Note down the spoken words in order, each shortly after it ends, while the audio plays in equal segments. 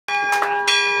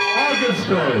good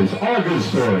stories, all good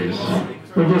stories.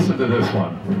 But listen to this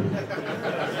one.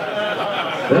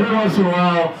 Every once in a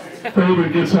while,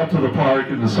 Frabert gets up to the park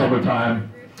in the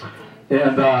summertime,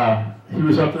 and he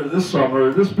was up there this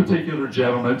summer. This particular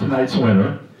gentleman, tonight's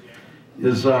winner,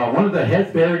 is one of the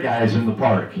head bear guys in the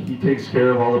park. He takes care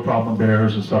of all the problem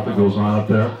bears and stuff that goes on up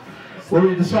there. Well,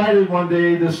 he decided one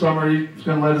day this summer he was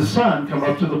going to let his son come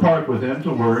up to the park with him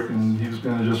to work, and he was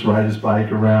going to just ride his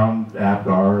bike around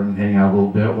Apgar and hang out a little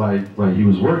bit while he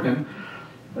was working.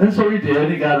 And so he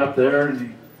did. He got up there and he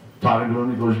talking to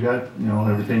him. He goes, "You got, you know,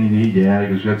 everything you need?" "Yeah." He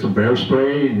goes, "You got some bear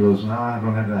spray?" And he goes, "No, I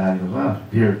don't have that." He goes, "Oh,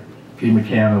 here, give him a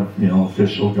can of, you know,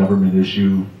 official government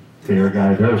issue bear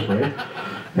spray."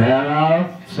 And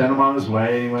sent him on his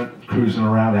way. He went cruising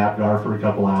around Apgar for a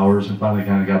couple hours and finally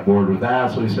kind of got bored with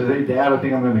that. So he said, "Hey, Dad, I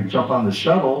think I'm going to jump on the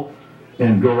shuttle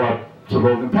and go up to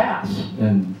Logan Pass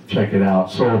and check it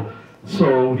out." So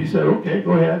he said, "Okay,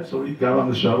 go ahead." So he got on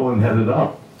the shuttle and headed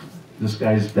up. This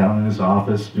guy's down in his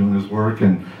office doing his work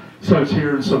and starts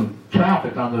hearing some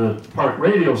traffic on the park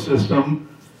radio system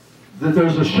that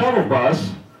there's a shuttle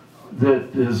bus that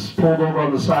is pulled over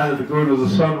on the side of the Go to the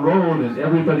Sun Road, and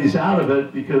everybody's out of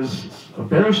it because a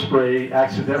bear spray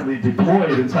accidentally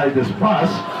deployed inside this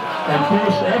bus and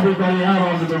forced everybody out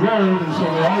onto the road, and so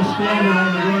they're all standing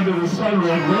on the Go to the Sun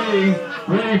Road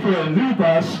waiting for a new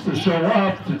bus to show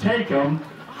up to take them.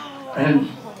 And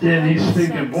he's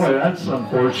thinking, boy, that's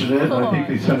unfortunate. And I think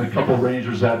they sent a couple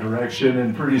rangers that direction,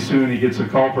 and pretty soon he gets a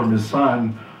call from his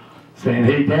son saying,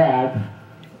 "Hey, Dad,"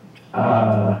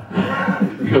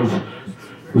 he goes,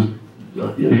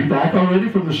 "Are you back already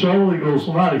from the shuttle?" He goes,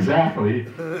 "Well, not exactly.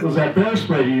 It was that bear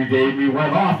spray you gave me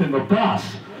went off in the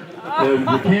bus. And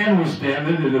the can was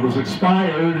dented and it was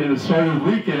expired and it started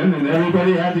leaking and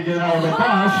everybody had to get out of the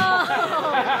bus.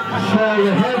 So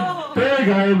the head bear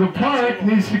guy in the park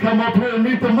needs to come up here and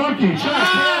meet the monkey. Chuck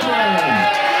Cameron!"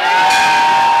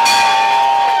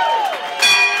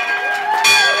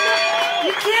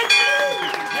 You can't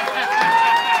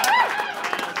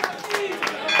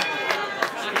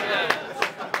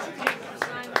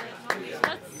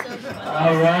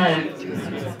All right.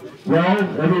 Well,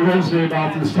 every Wednesday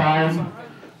about this time,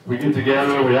 we get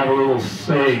together, we have a little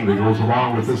saying that goes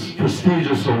along with this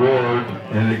prestigious award,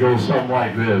 and it goes something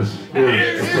like this.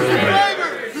 Here's the Frabert.